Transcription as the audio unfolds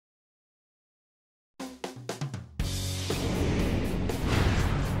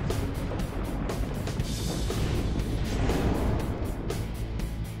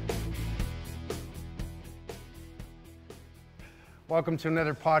Welcome to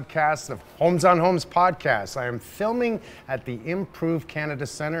another podcast of Homes on Homes podcast. I am filming at the Improve Canada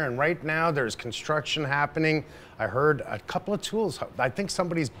Centre, and right now there's construction happening. I heard a couple of tools. I think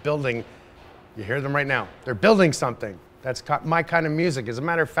somebody's building. You hear them right now. They're building something. That's my kind of music. As a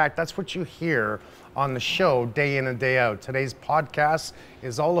matter of fact, that's what you hear on the show day in and day out. Today's podcast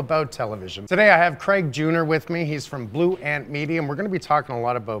is all about television. Today I have Craig Junner with me. He's from Blue Ant Media, and we're going to be talking a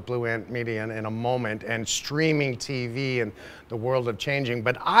lot about Blue Ant Media in a moment and streaming TV and the world of changing.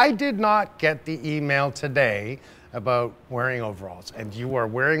 But I did not get the email today about wearing overalls, and you are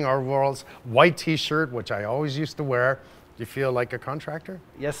wearing overalls, white t-shirt, which I always used to wear. Do you feel like a contractor?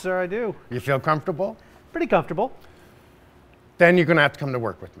 Yes, sir, I do. You feel comfortable? Pretty comfortable. Then you're going to have to come to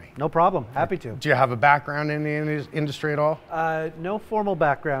work with me. No problem. Happy to. Do you have a background in the industry at all? No formal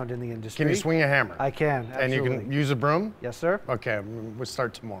background in the industry. Can you swing a hammer? I can, absolutely. And you can use a broom? Yes, sir. Okay, we'll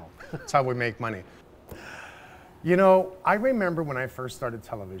start tomorrow. That's how we make money. You know, I remember when I first started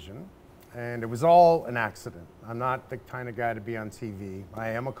television, and it was all an accident. I'm not the kind of guy to be on TV. I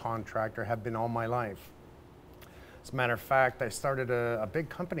am a contractor, have been all my life. As a matter of fact, I started a big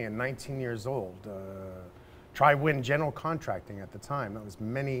company at 19 years old. Tri-Win General Contracting at the time. That was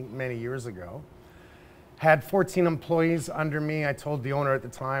many, many years ago. Had 14 employees under me. I told the owner at the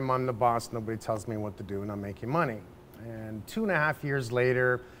time, I'm the boss, nobody tells me what to do, and I'm making money. And 2.5 years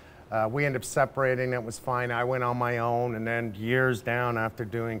later, we ended up separating. That was fine. I went on my own, and then years down after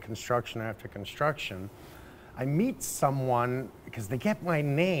doing construction after construction, I meet someone, because they get my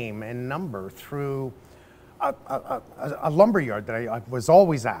name and number through a lumber yard that I was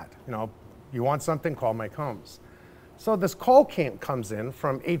always at. You know, you want something, call Mike Holmes. So this call comes in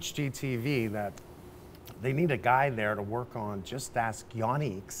from HGTV that they need a guy there to work on Just Ask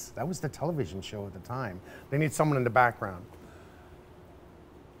Yannick's. That was the television show at the time. They need someone in the background.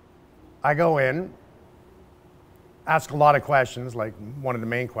 I go in, ask a lot of questions, like one of the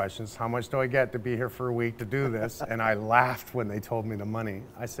main questions, how much do I get to be here for a week to do this? And I laughed when they told me the money.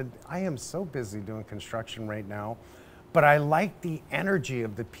 I said, I am so busy doing construction right now, but I like the energy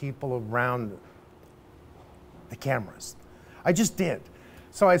of the people around the cameras. I just did.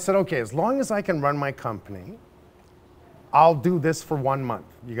 So I said, okay, as long as I can run my company, I'll do this for 1 month.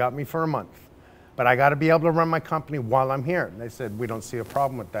 You got me for a month. But I got to be able to run my company while I'm here. And they said, we don't see a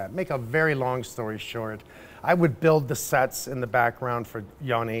problem with that. Make a very long story short, I would build the sets in the background for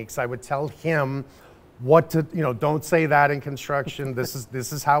Yannick's. I would tell him what to, you know, don't say that in construction. This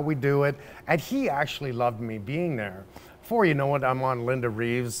is how we do it. And he actually loved me being there. Before you know it, I'm on Linda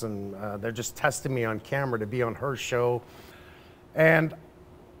Reeves, and they're just testing me on camera to be on her show. And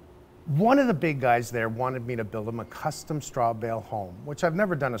one of the big guys there wanted me to build him a custom straw bale home, which I've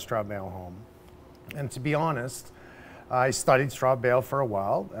never done a straw bale home. And to be honest, I studied straw bale for a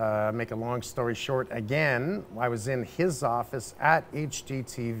while. Make a long story short, again, I was in his office at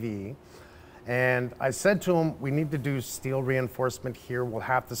HGTV, and I said to him, we need to do steel reinforcement here. We'll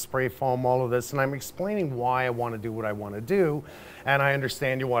have to spray foam, all of this. And I'm explaining why I want to do what I want to do. And I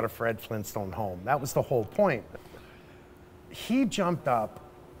understand you want a Fred Flintstone home. That was the whole point. He jumped up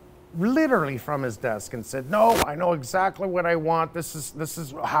literally from his desk and said, no, I know exactly what I want. This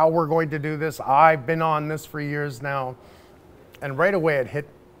is how we're going to do this. I've been on this for years now. And right away it hit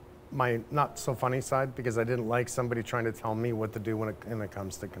my not so funny side, because I didn't like somebody trying to tell me what to do when it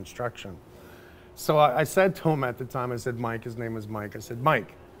comes to construction. So I said to him at the time, I said, Mike, his name was Mike. I said,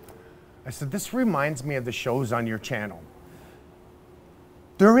 Mike, I said, this reminds me of the shows on your channel.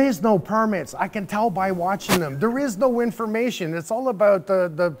 There is no permits. I can tell by watching them. There is no information. It's all about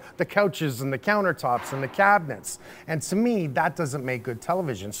the couches and the countertops and the cabinets. And to me, that doesn't make good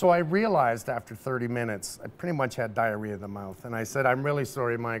television. So I realized after 30 minutes, I pretty much had diarrhea of the mouth. And I said, I'm really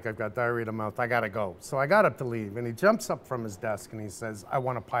sorry, Mike, I've got diarrhea of the mouth. I gotta go. So I got up to leave, and he jumps up from his desk and he says, I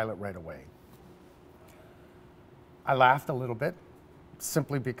want a pilot right away. I laughed a little bit,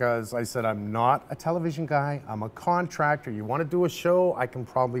 simply because I said, I'm not a television guy, I'm a contractor. You want to do a show, I can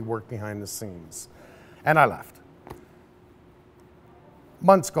probably work behind the scenes. And I left.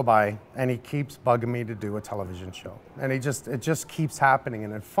 Months go by, and he keeps bugging me to do a television show. And it just keeps happening.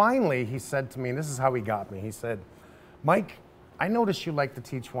 And then finally, he said to me, and this is how he got me, he said, Mike, I notice you like to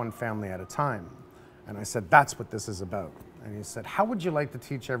teach one family at a time. And I said, that's what this is about. And he said, how would you like to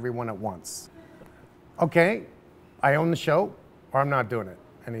teach everyone at once? Okay, I own the show, or I'm not doing it.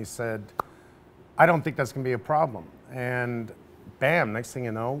 And he said, I don't think that's gonna be a problem. And bam, next thing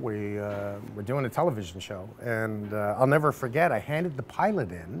you know, we're doing a television show. And I'll never forget, I handed the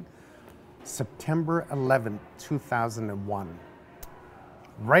pilot in September 11th, 2001,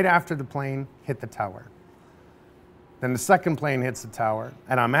 right after the plane hit the tower. Then the second plane hits the tower,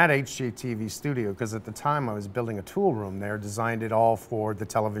 and I'm at HGTV Studio, because at the time I was building a tool room there, designed it all for the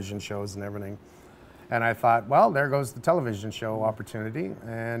television shows and everything. And I thought, well, there goes the television show opportunity,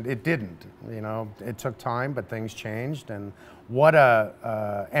 and it didn't. You know, it took time, but things changed, and what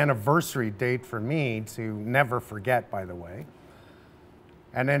a anniversary date for me to never forget, by the way.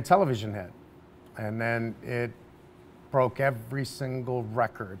 And then television hit, and then it broke every single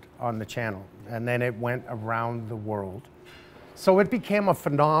record on the channel, and then it went around the world. So it became a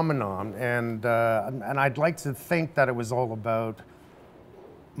phenomenon, and I'd like to think that it was all about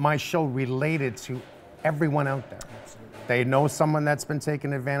my show related to everyone out there. They know someone that's been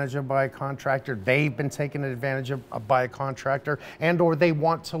taken advantage of by a contractor, they've been taken advantage of by a contractor, and or they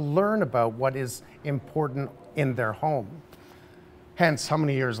want to learn about what is important in their home. Hence, how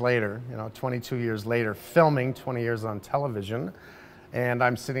many years later, 22 years later, filming, 20 years on television, and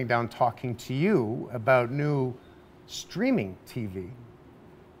I'm sitting down talking to you about new streaming TV.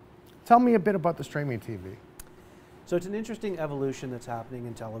 Tell me a bit about the streaming TV. So it's an interesting evolution that's happening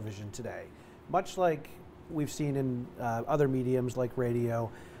in television today. Much like we've seen in other mediums like radio,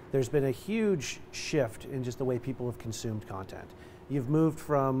 there's been a huge shift in just the way people have consumed content. You've moved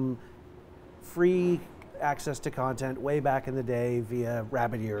from free access to content way back in the day via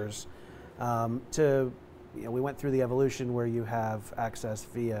rabbit ears to, we went through the evolution where you have access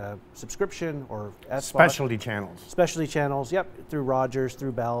via subscription or SVOD. Specialty channels. Specialty channels, yep, through Rogers,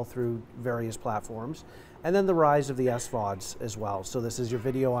 through Bell, through various platforms. And then the rise of the SVODs as well. So this is your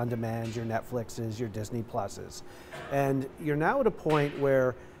video on demand, your Netflixes, your Disney Pluses. And you're now at a point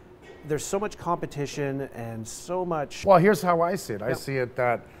where there's so much competition and so much... Well, here's how I see it. I see it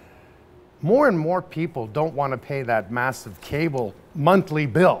that more and more people don't want to pay that massive cable monthly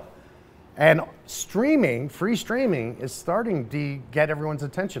bill. And streaming, free streaming, is starting to get everyone's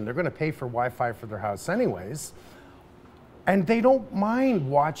attention. They're going to pay for Wi-Fi for their house anyways. And they don't mind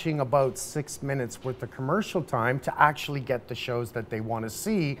watching about 6 minutes worth of commercial time to actually get the shows that they want to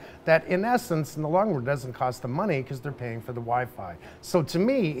see, that in essence, in the long run, doesn't cost them money because they're paying for the Wi-Fi. So to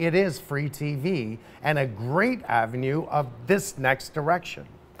me, it is free TV and a great avenue of this next direction.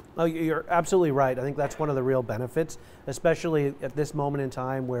 Oh, you're absolutely right. I think that's one of the real benefits, especially at this moment in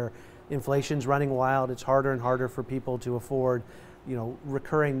time where inflation's running wild. It's harder and harder for people to afford,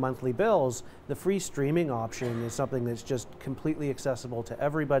 recurring monthly bills. The free streaming option is something that's just completely accessible to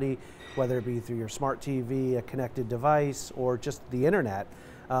everybody, whether it be through your smart TV, a connected device, or just the internet.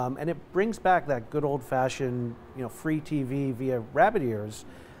 And it brings back that good old-fashioned, free TV via rabbit ears,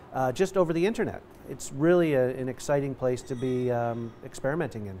 just over the internet. It's really an exciting place to be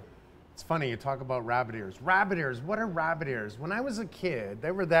experimenting in. It's funny, you talk about rabbit ears. Rabbit ears, what are rabbit ears? When I was a kid, they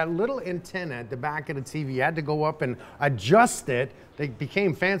were that little antenna at the back of the TV. You had to go up and adjust it. They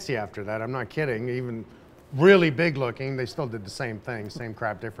became fancy after that, I'm not kidding. Even really big looking, they still did the same thing, same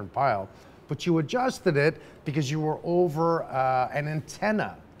crap, different pile. But you adjusted it because you were over an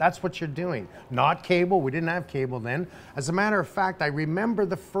antenna. That's what you're doing. Not cable, we didn't have cable then. As a matter of fact, I remember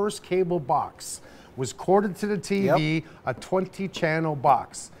the first cable box was corded to the TV, a 20-channel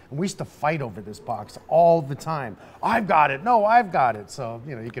box. And we used to fight over this box all the time. I've got it, no, I've got it. So,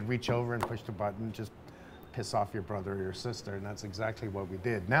 you could reach over and push the button, just piss off your brother or your sister, and that's exactly what we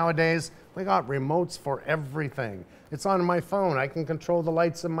did. Nowadays, we got remotes for everything. It's on my phone. I can control the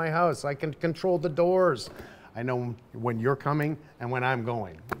lights in my house. I can control the doors. I know when you're coming and when I'm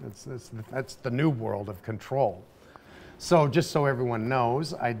going. That's the new world of control. So just so everyone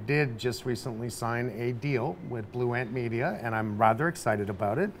knows, I did just recently sign a deal with Blue Ant Media, and I'm rather excited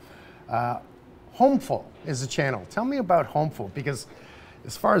about it. Homeful is a channel. Tell me about Homeful, because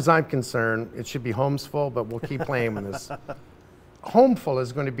as far as I'm concerned, it should be Homesful, but we'll keep playing with this. Homeful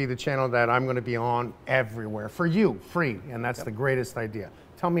is going to be the channel that I'm going to be on everywhere for you, free, and that's the greatest idea.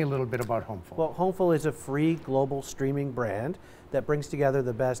 Tell me a little bit about Homeful. Well, Homeful is a free global streaming brand that brings together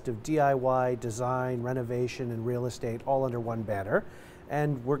the best of DIY, design, renovation, and real estate all under one banner.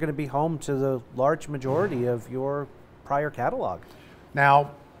 And we're going to be home to the large majority of your prior catalog.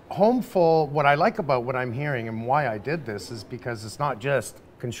 Now, Homeful, what I like about what I'm hearing and why I did this is because it's not just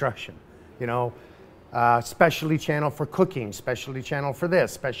construction, specialty channel for cooking, specialty channel for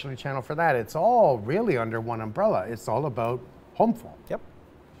this, specialty channel for that. It's all really under one umbrella. It's all about Homeful. Yep.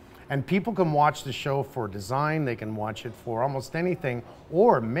 And people can watch the show for design, they can watch it for almost anything,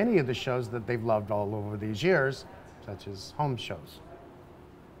 or many of the shows that they've loved all over these years, such as home shows.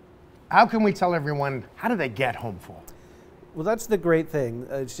 How can we tell everyone, how do they get Homeful? Well, that's the great thing.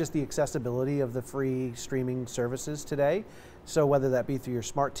 It's just the accessibility of the free streaming services today. So whether that be through your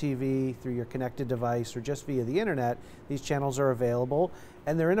smart TV, through your connected device, or just via the internet, these channels are available,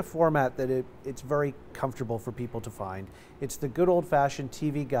 and they're in a format that it's very comfortable for people to find. It's the good old-fashioned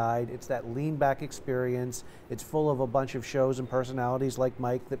TV guide. It's that lean-back experience. It's full of a bunch of shows and personalities like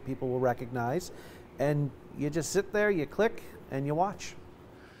Mike that people will recognize, and you just sit there, you click, and you watch.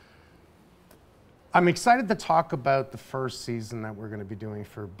 I'm excited to talk about the first season that we're going to be doing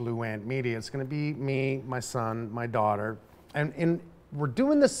for Blue Ant Media. It's going to be me, my son, my daughter, and we're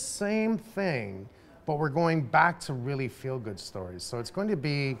doing the same thing, but we're going back to really feel-good stories. So it's going to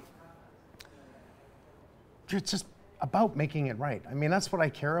be just about making it right. I mean, that's what I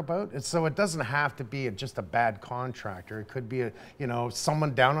care about. So it doesn't have to be just a bad contractor. It could be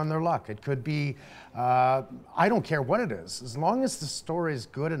someone down on their luck. It could be, I don't care what it is. As long as the story is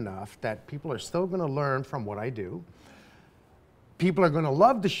good enough that people are still gonna learn from what I do. People are gonna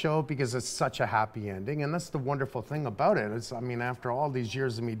love the show because it's such a happy ending, and that's the wonderful thing about it. I mean, after all these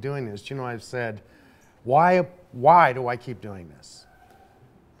years of me doing this, I've said, why do I keep doing this?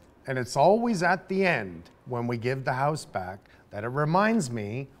 And it's always at the end, when we give the house back, that it reminds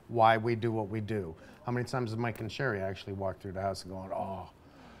me why we do what we do. How many times have Mike and Sherry actually walked through the house and going, oh,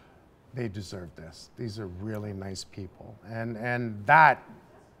 they deserve this. These are really nice people. And that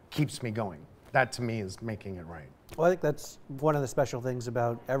keeps me going. That to me is making it right. Well, I think that's one of the special things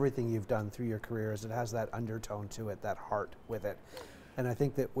about everything you've done through your career is it has that undertone to it, that heart with it. And I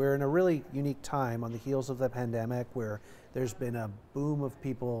think that we're in a really unique time on the heels of the pandemic where there's been a boom of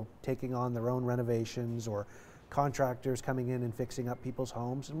people taking on their own renovations or contractors coming in and fixing up people's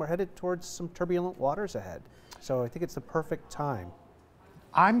homes, and we're headed towards some turbulent waters ahead. So I think it's the perfect time.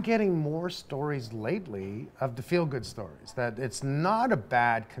 I'm getting more stories lately of the feel-good stories, that it's not a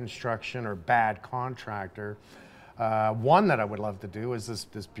bad construction or bad contractor. One that I would love to do is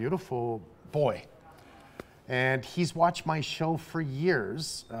this beautiful boy. And he's watched my show for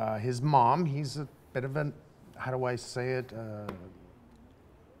years. His mom, he's a bit of an, how do I say it?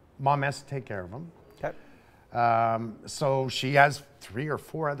 Mom has to take care of him. Okay. So she has 3 or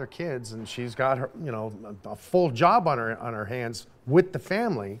 4 other kids, and she's got her, a full job on her hands with the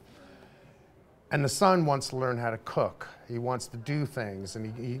family. And the son wants to learn how to cook. He wants to do things,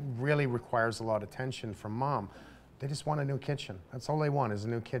 and he really requires a lot of attention from mom. They just want a new kitchen. That's all they want is a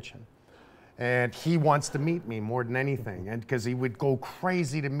new kitchen. And he wants to meet me more than anything, and because he would go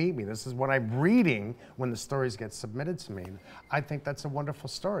crazy to meet me. This is what I'm reading when the stories get submitted to me. I think that's a wonderful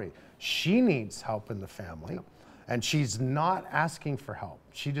story. She needs help in the family, and she's not asking for help.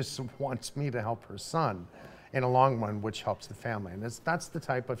 She just wants me to help her son in a long run, which helps the family. And that's the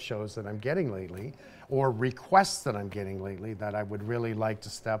type of shows that I'm getting lately, or requests that I'm getting lately, that I would really like to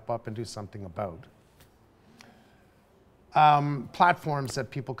step up and do something about. Platforms that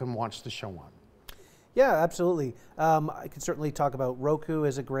people can watch the show on. Yeah, absolutely. I could certainly talk about Roku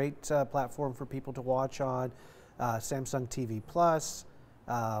is a great platform for people to watch on, Samsung TV Plus,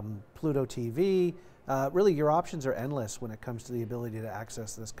 Pluto TV. Really, your options are endless when it comes to the ability to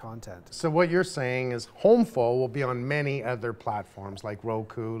access this content. So what you're saying is Homeful will be on many other platforms like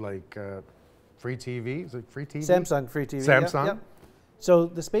Roku, like Free TV. Is it Free TV? Samsung Free TV. Samsung. Yep. So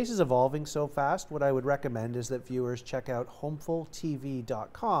the space is evolving so fast. What I would recommend is that viewers check out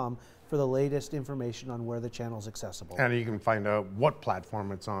homefultv.com for the latest information on where the channel's accessible. And you can find out what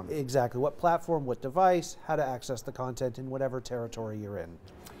platform it's on. Exactly. What platform, what device, how to access the content in whatever territory you're in.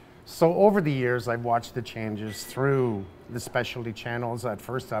 So over the years, I've watched the changes through the specialty channels. At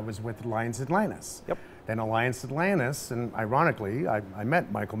first, I was with Alliance Atlantis. Yep. Then Alliance Atlantis, and ironically, I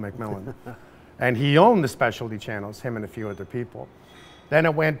met Michael McMillan. And he owned the specialty channels, him and a few other people. Then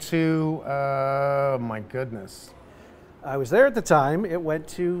it went to, my goodness. I was there at the time. It went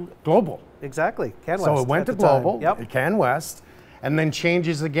to Global. Exactly, CanWest. So it went to Global, yep. CanWest, and then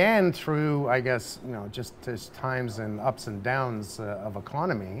changes again through, I guess, just times and ups and downs of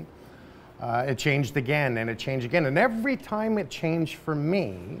economy. It changed again, and it changed again. And every time it changed for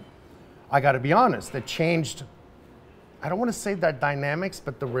me, I got to be honest, it changed, I don't want to say that dynamics,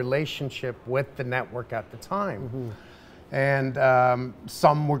 but the relationship with the network at the time. Mm-hmm. And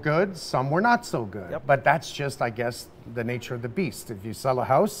some were good, some were not so good. Yep. But that's just, I guess, the nature of the beast. If you sell a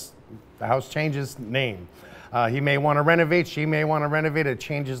house, the house changes name. He may want to renovate, she may want to renovate, it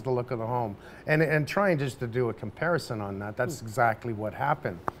changes the look of the home. And trying just to do a comparison on that, that's exactly what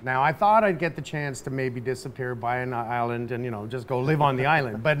happened. Now, I thought I'd get the chance to maybe disappear by an island and, just go live on the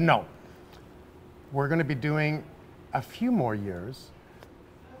island, but no. We're going to be doing a few more years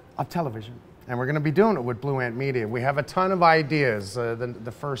of television. And we're going to be doing it with Blue Ant Media. We have a ton of ideas.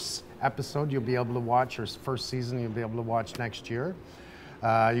 The first episode you'll be able to watch, or first season you'll be able to watch next year.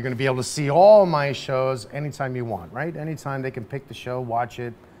 You're going to be able to see all my shows anytime you want, right? Anytime they can pick the show, watch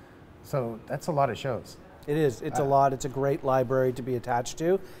it. So that's a lot of shows. It is. It's a lot. It's a great library to be attached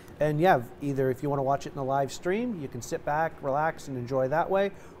to. And yeah, either if you want to watch it in a live stream, you can sit back, relax, and enjoy that way.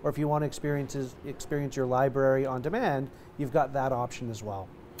 Or if you want to experience your library on demand, you've got that option as well.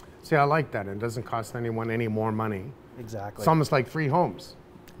 See, I like that. It doesn't cost anyone any more money. Exactly. It's almost like free homes.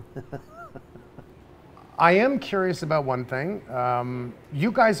 I am curious about one thing.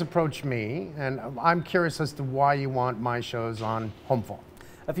 You guys approached me, and I'm curious as to why you want my shows on Homeful.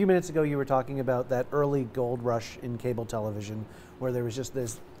 A few minutes ago, you were talking about that early gold rush in cable television, where there was just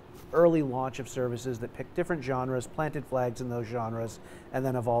this early launch of services that picked different genres, planted flags in those genres, and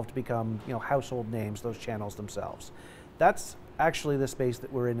then evolved to become, household names, those channels themselves. That's actually the space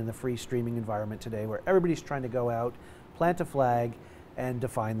that we're in the free streaming environment today, where everybody's trying to go out, plant a flag, and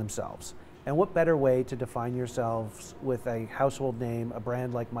define themselves. And what better way to define yourselves with a household name, a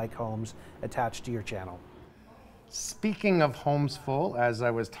brand like Mike Holmes, attached to your channel? Speaking of Homesful, as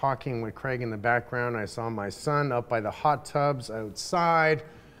I was talking with Craig in the background, I saw my son up by the hot tubs outside.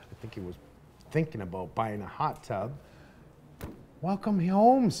 I think he was thinking about buying a hot tub. Welcome,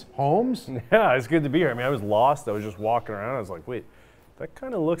 Holmes. Holmes? Yeah, it's good to be here. I mean, I was lost. I was just walking around. I was like, wait, that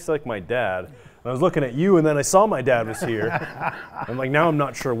kind of looks like my dad. And I was looking at you, and then I saw my dad was here. I'm like, now I'm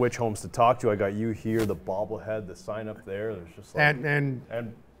not sure which Holmes to talk to. I got you here, the bobblehead, the sign up there. There's just like,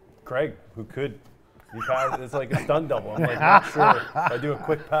 and Craig, who could. It's like a stunt double. I'm like, not sure. If I do a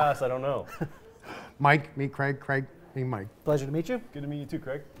quick pass, I don't know. Mike, meet Craig. Craig, meet Mike. Pleasure to meet you. Good to meet you too,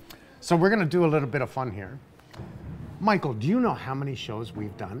 Craig. So we're going to do a little bit of fun here. Michael, do you know how many shows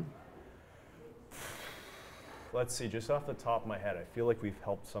we've done? Let's see, just off the top of my head, I feel like we've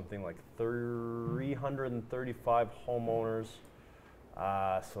helped something like 335 homeowners.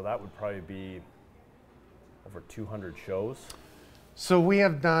 So that would probably be over 200 shows. So we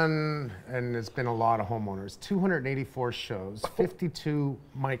have done, and it's been a lot of homeowners, 284 shows, 52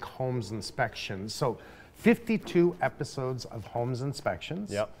 Mike Holmes inspections. So 52 episodes of Holmes inspections.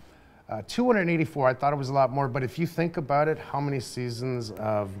 Yep. 284, I thought it was a lot more, but if you think about it, how many seasons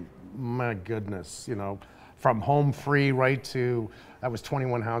of, my goodness, from Home Free right to, that was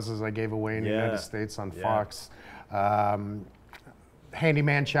 21 houses I gave away in the United States on Fox.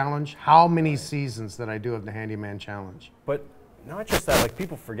 Handyman Challenge, how many seasons did I do of the Handyman Challenge? But not just that, like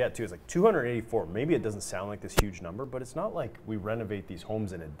people forget too, it's like 284, maybe it doesn't sound like this huge number, but it's not like we renovate these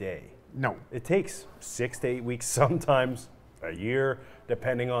homes in a day. No. It takes 6 to 8 weeks, sometimes a year,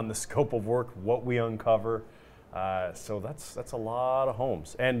 depending on the scope of work, what we uncover. So that's a lot of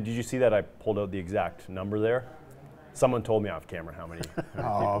homes. And did you see that I pulled out the exact number there? Someone told me off camera how many people.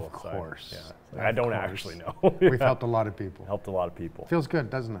 Of course. Yeah. I don't actually know. We've helped a lot of people. Helped a lot of people. Feels good,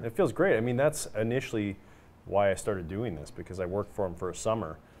 doesn't it? It feels great. I mean, that's initially why I started doing this, because I worked for him for a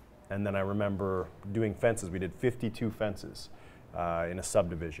summer, and then I remember doing fences. We did 52 fences in a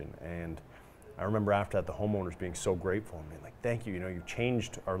subdivision, and I remember after that the homeowners being so grateful and being like, thank you, you've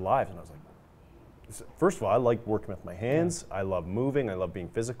changed our lives. And I was like, first of all, I like working with my hands. I love moving. I love being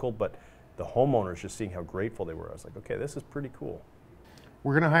physical, but the homeowners, just seeing how grateful they were, I was like, okay, this is pretty cool.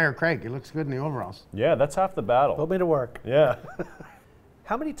 We're going to hire Craig. He looks good in the overalls. Yeah, that's half the battle. Put me to work. Yeah.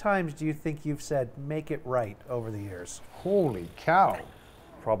 How many times do you think you've said, make it right, over the years? Holy cow.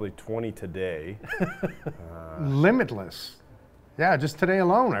 Probably 20 today. Limitless. Yeah, just today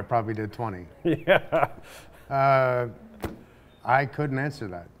alone, I probably did 20. Yeah. I couldn't answer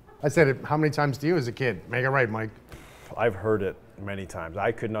that. I said it, how many times to you as a kid? Make it right, Mike. I've heard it many times.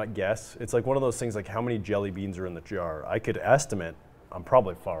 I could not guess. It's like one of those things like how many jelly beans are in the jar. I could estimate. I'm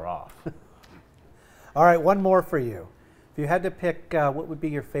probably far off. All right, one more for you. If you had to pick, what would be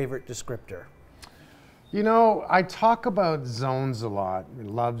your favorite descriptor? I talk about zones a lot.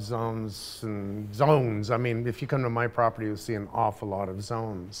 Love zones and zones. I mean, if you come to my property, you'll see an awful lot of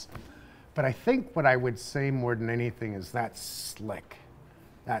zones. But I think what I would say more than anything is that's slick.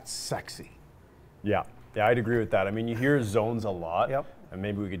 That's sexy. Yeah, I'd agree with that. I mean, you hear zones a lot. Yep. And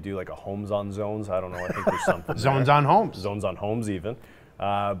maybe we could do like a homes on zones. I don't know. I think there's something Zones there. on homes. Zones on homes even.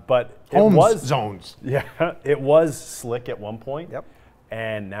 But Homes it was zones. Yeah, it was slick at one point. Yep.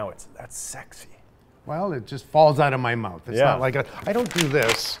 And now that's sexy. Well, it just falls out of my mouth. It's Yeah. not like I don't do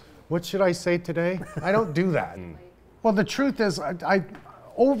this. What should I say today? I don't do that. Well, the truth is, I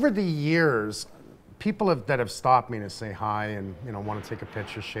over the years, people that have stopped me to say hi and want to take a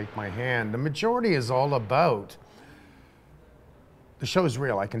picture, shake my hand. The majority is all about the show is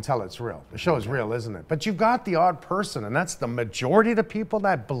real. I can tell it's real. The show is real, isn't it? But you've got the odd person, and that's the majority of the people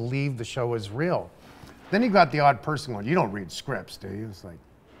that believe the show is real. Then you've got the odd person going, you don't read scripts, do you? It's like,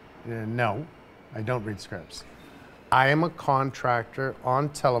 no, I don't read scripts. I am a contractor on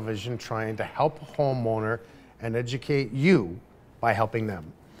television trying to help a homeowner and educate you by helping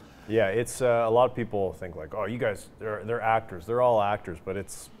them. Yeah, it's a lot of people think like, oh, you guys, they're actors. They're all actors, but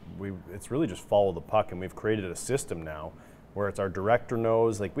it's really just follow the puck, and we've created a system now where it's our director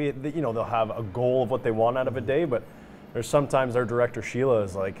knows, like they'll have a goal of what they want out of a day, but there's sometimes our director Sheila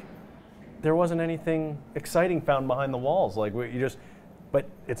is like, there wasn't anything exciting found behind the walls. Like but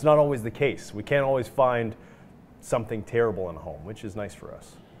it's not always the case. We can't always find something terrible in a home, which is nice for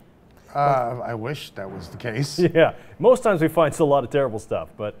us. I wish that was the case. Yeah, most times we find a lot of terrible stuff,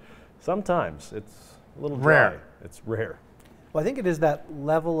 but sometimes it's a little dry. Rare. It's rare. Well, I think it is that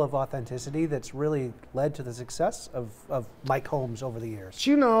level of authenticity that's really led to the success of Mike Holmes over the years. But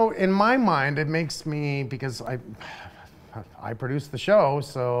you know, in my mind, it makes me, because I produce the show,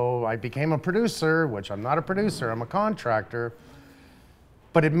 so I became a producer, which I'm not a producer, I'm a contractor.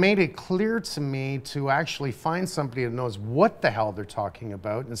 But it made it clear to me to actually find somebody that knows what the hell they're talking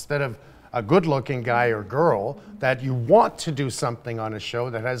about, instead of a good-looking guy or girl that you want to do something on a show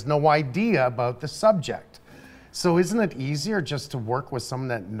that has no idea about the subject. So isn't it easier just to work with someone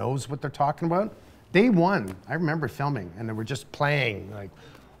that knows what they're talking about? Day one, I remember filming, and they were just playing, like,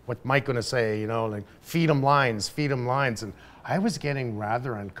 what's Mike gonna say, you know, like, feed them lines, and I was getting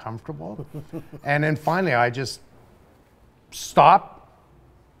rather uncomfortable. And then finally, I just stopped,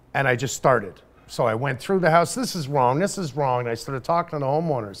 and I just started. So I went through the house, this is wrong, and I started talking to the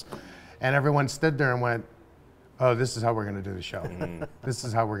homeowners. And everyone stood there and went, oh, this is how we're gonna do the show. This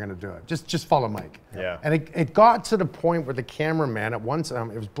is how we're gonna do it. Just follow Mike. Yeah. And it got to the point where the cameraman, at one time,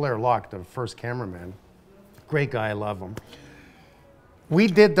 it was Blair Locke, the first cameraman, great guy, I love him. We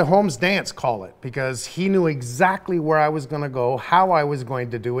did the Holmes dance, call it, because he knew exactly where I was gonna go, how I was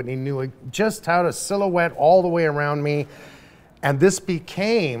going to do it, and he knew just how to silhouette all the way around me. And this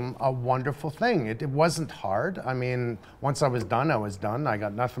became a wonderful thing. It wasn't hard. I mean, once I was done, I was done. I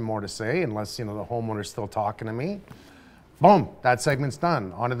got nothing more to say unless, you know, the homeowner's still talking to me. Boom, that segment's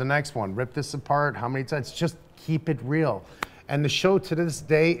done. On to the next one. Rip this apart. How many times? Just keep it real. And the show to this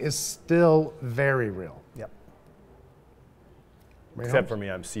day is still very real. Yep. Except for me,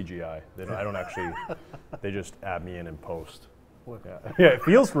 I'm CGI. I don't actually, they just add me in post. Yeah, it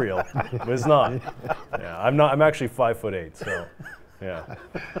feels real, but it's not. Yeah, I'm actually 5'8", so yeah.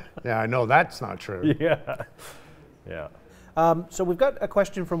 Yeah, I know that's not true. Yeah, yeah. So we've got a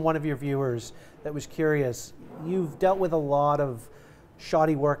question from one of your viewers that was curious. You've dealt with a lot of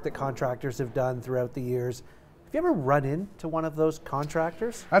shoddy work that contractors have done throughout the years. Have you ever run into one of those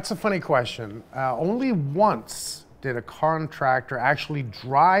contractors? That's a funny question. Only once did a contractor actually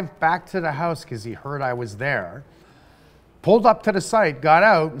drive back to the house because he heard I was there. Pulled up to the site, got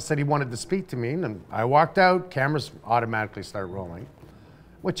out, and said he wanted to speak to me. And I walked out, cameras automatically start rolling,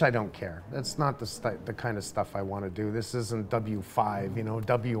 which I don't care. That's not the kind of stuff I want to do. This isn't W5, you know,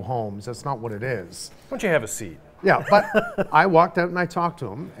 W Homes. That's not what it is. Why don't you have a seat? Yeah, but I walked out and I talked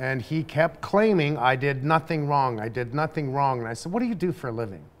to him, and he kept claiming I did nothing wrong. I did nothing wrong. And I said, what do you do for a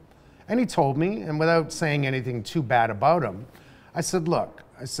living? And he told me, and without saying anything too bad about him, I said, look,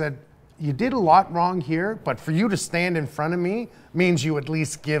 I said, you did a lot wrong here, but for you to stand in front of me means you at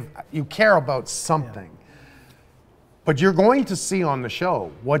least you care about something. Yeah. But you're going to see on the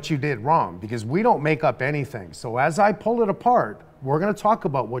show what you did wrong, because we don't make up anything. So as I pull it apart, we're gonna talk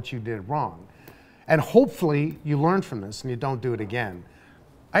about what you did wrong. And hopefully you learn from this and you don't do it again.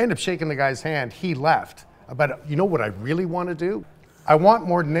 I ended up shaking the guy's hand, he left. But you know what I really wanna do? I want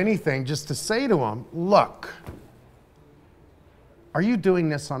more than anything just to say to him, look, are you doing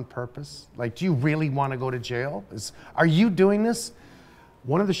this on purpose? Like, do you really want to go to jail? Are you doing this?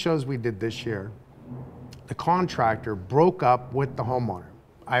 One of the shows we did this year, the contractor broke up with the homeowner.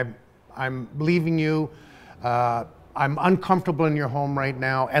 I'm leaving you. I'm uncomfortable in your home right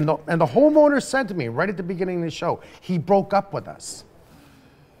now. And the homeowner said to me right at the beginning of the show, he broke up with us.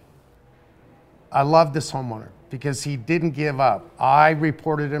 I love this homeowner because he didn't give up. I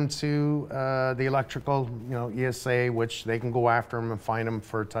reported him to the electrical, you know, ESA, which they can go after him and fine him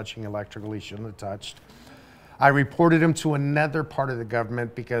for touching electrical he shouldn't have touched. I reported him to another part of the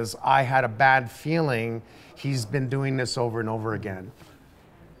government because I had a bad feeling he's been doing this over and over again.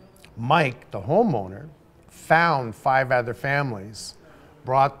 Mike, the homeowner, found 5 other families,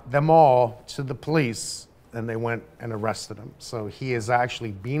 brought them all to the police, and they went and arrested him. So he is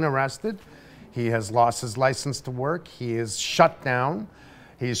actually being arrested. He has lost his license to work. He is shut down.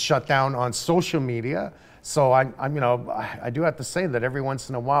 He's shut down on social media. So I do have to say that every once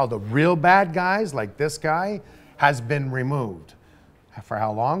in a while, the real bad guys, like this guy, has been removed. For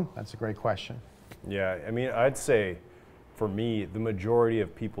how long? That's a great question. Yeah, I mean, I'd say, for me, the majority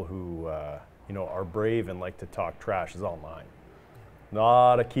of people who you know, are brave and like to talk trash is online. A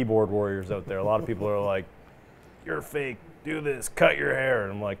lot of keyboard warriors out there. A lot of people are like, "You're fake. Do this. Cut your hair."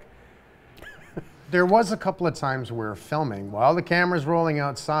 And I'm like, there was a couple of times we were filming while the camera's rolling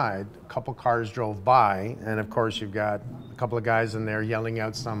outside. A couple cars drove by, and of course you've got a couple of guys in there yelling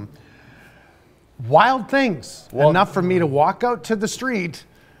out some wild things, enough for me to walk out to the street.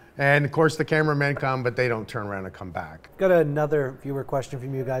 And of course the cameramen come, but they don't turn around and come back. Got another viewer question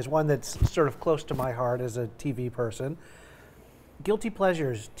from you guys, one that's sort of close to my heart as a TV person. Guilty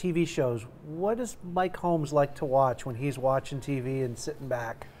pleasures, TV shows. What does Mike Holmes like to watch when he's watching TV and sitting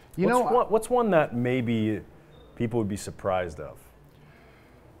back? What's one that maybe people would be surprised of?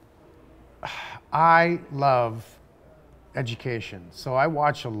 I love education, so I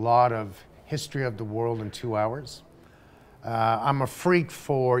watch a lot of history of the world in 2 hours. I'm a freak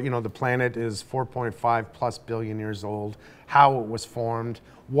for, you know, the planet is 4.5 plus billion years old, how it was formed,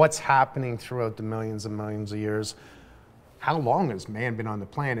 what's happening throughout the millions and millions of years. How long has man been on the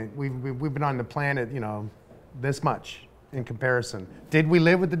planet? We've been on the planet, you know, this much in comparison. Did we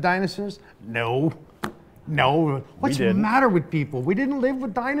live with the dinosaurs? No. No. What's the matter with people? We didn't live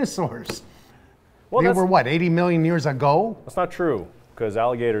with dinosaurs. Well, they were what, 80 million years ago? That's not true, because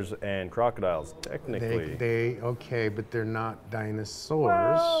alligators and crocodiles, technically. Okay, but they're not dinosaurs.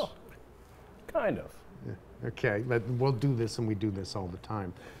 Well, kind of. Yeah, okay, we'll do this, and we do this all the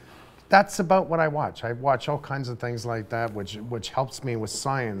time. That's about what I watch. I watch all kinds of things like that, which helps me with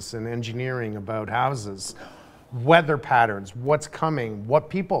science and engineering about houses, weather patterns, what's coming, what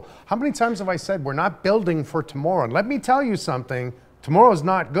people. How many times have I said we're not building for tomorrow? And let me tell you something, tomorrow's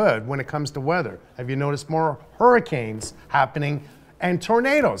not good when it comes to weather. Have you noticed more hurricanes happening and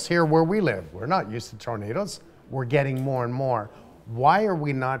tornadoes here where we live? We're not used to tornadoes. We're getting more and more. Why are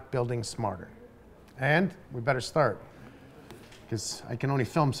we not building smarter? And we better start, because I can only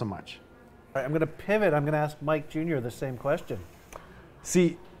film so much. All right, I'm going to pivot. I'm going to ask Mike Jr. the same question.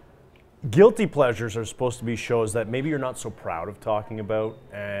 See, guilty pleasures are supposed to be shows that maybe you're not so proud of talking about,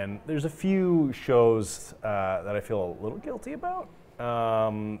 and there's a few shows that I feel a little guilty about.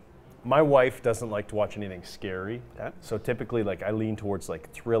 My wife doesn't like to watch anything scary, so typically like I lean towards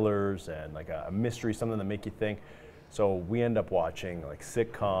like thrillers and like a mystery, something that make you think. So we end up watching like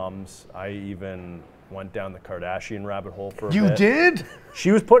sitcoms. I even went down the Kardashian rabbit hole for a bit. You did?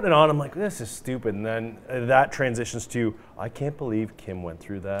 She was putting it on. I'm like, this is stupid. And then that transitions to, I can't believe Kim went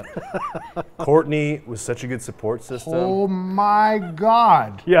through that. Courtney was such a good support system. Oh my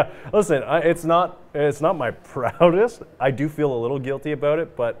God. Yeah, listen, it's not my proudest. I do feel a little guilty about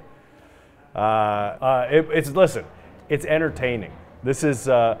it, but listen, it's entertaining. This is,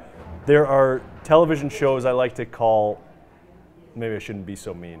 there are television shows I like to call, maybe I shouldn't be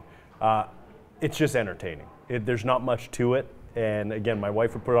so mean. It's just entertaining. There's not much to it. And again, my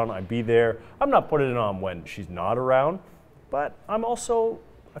wife would put it on, I'd be there. I'm not putting it on when she's not around, but I feel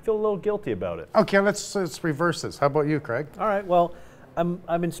a little guilty about it. Okay, let's reverse this. How about you, Craig? All right, well,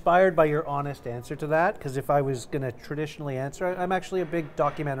 I'm inspired by your honest answer to that, because if I was going to traditionally answer, I'm actually a big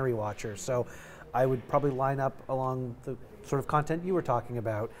documentary watcher, so I would probably line up along the sort of content you were talking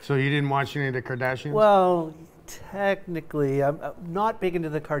about. So you didn't watch any of the Kardashians? Well, technically, I'm not big into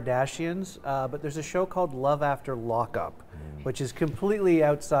the Kardashians, but there's a show called Love After Lockup, which is completely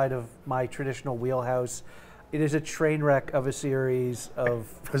outside of my traditional wheelhouse. It is a train wreck of a series of...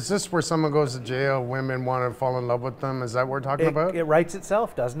 Is this where someone goes to jail, women want to fall in love with them? Is that what we're talking about? It writes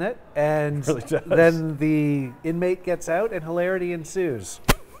itself, doesn't it? And It really does. then the inmate gets out and hilarity ensues.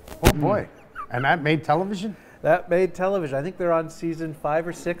 Oh boy. And that made television? That made television. I think they're on season 5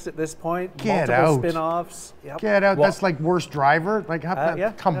 or 6 at this point. Get Multiple out. spin-offs. Yep. Get out. Well, that's like Worst Driver? Like,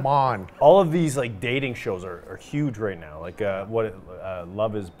 yeah, come on. All of these like dating shows are huge right now. Like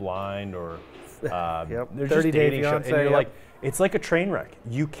Love is Blind or Yep. there's 30 just Day dating shows. And Fiancé, you're yep. like, it's like a train wreck.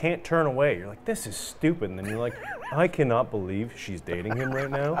 You can't turn away. You're like, this is stupid. And then you're like, I cannot believe she's dating him right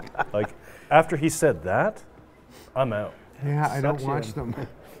now. Like, after he said that, I'm out. Yeah, I don't Sucks watch in. them.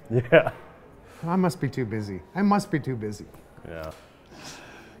 Yeah. I must be too busy. I must be too busy. Yeah.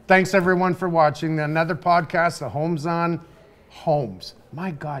 Thanks everyone for watching another podcast, the Homes on Homes.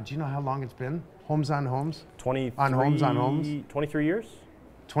 My God, do you know how long it's been? Homes on Homes? 23 On Homes? 23 years?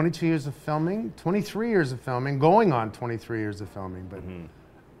 22 years of filming, 23 years of filming, going on 23 years of filming, but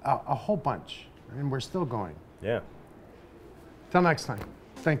a whole bunch, and we're still going. Yeah. Till next time,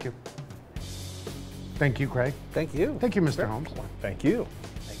 thank you. Thank you, Craig. Thank you. Thank you, Mr. Holmes. Thank you.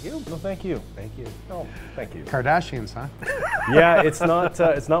 Thank you. No, thank you. Thank you. No, thank you. Kardashians, huh? Yeah, it's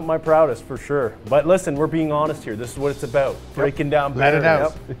not my proudest for sure. But listen, we're being honest here. This is what it's about. Breaking down Let it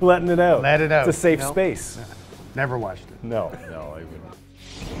barriers. out. Letting it out. Let it out. It's a safe No. space. Never watched it. No, I wouldn't.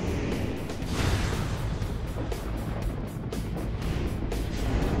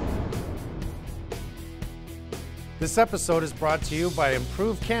 This episode is brought to you by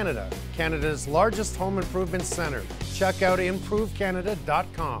Improve Canada, Canada's largest home improvement center. Check out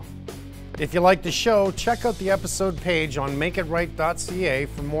improvecanada.com. If you like the show, check out the episode page on makeitright.ca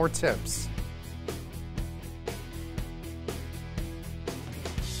for more tips.